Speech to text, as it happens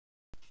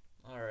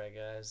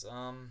Alright guys,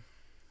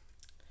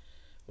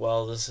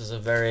 well, this is a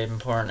very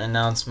important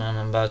announcement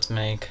I'm about to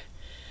make.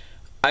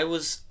 I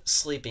was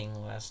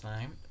sleeping last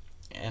night,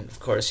 and of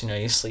course,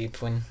 you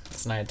sleep when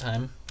it's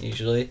nighttime,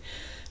 usually,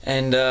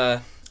 and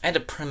I had a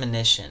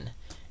premonition,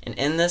 and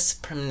in this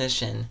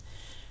premonition,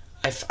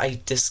 I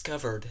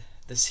discovered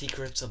the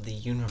secrets of the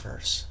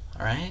universe,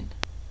 alright?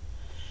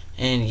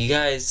 And you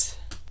guys,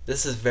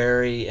 this is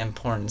very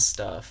important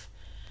stuff.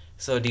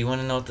 So, do you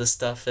want to know what this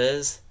stuff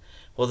is?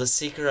 Well, the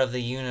secret of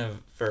the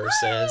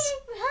universe is...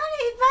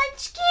 Honey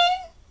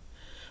Bunchkin?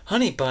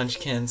 Honey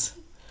Bunchkins?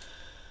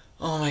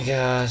 Oh my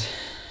god.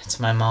 It's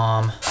my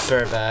mom. Be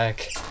right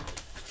back.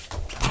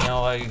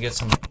 I can get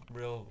some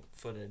real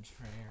footage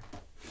right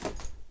here.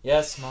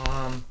 Yes,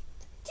 Mom.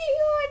 Do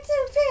you want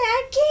some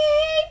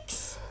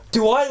pancakes?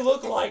 Do I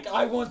look like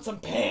I want some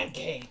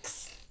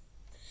pancakes?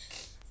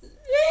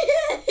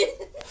 Baby!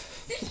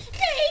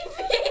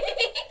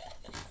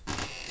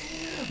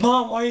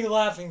 Mom, why are you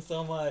laughing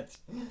so much?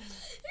 Because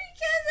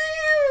I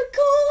have a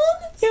cold.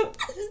 Yep.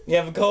 You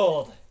have a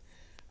cold.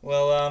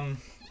 Well,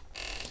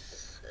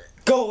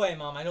 go away,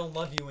 Mom. I don't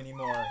love you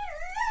anymore.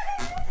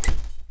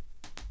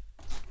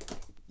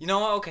 You know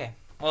what? Okay.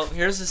 Well,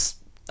 here's this.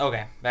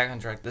 Okay, back on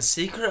track. The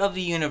secret of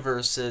the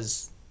universe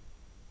is...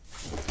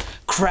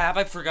 Crap,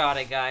 I forgot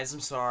it, guys. I'm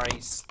sorry.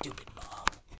 Stupid mom.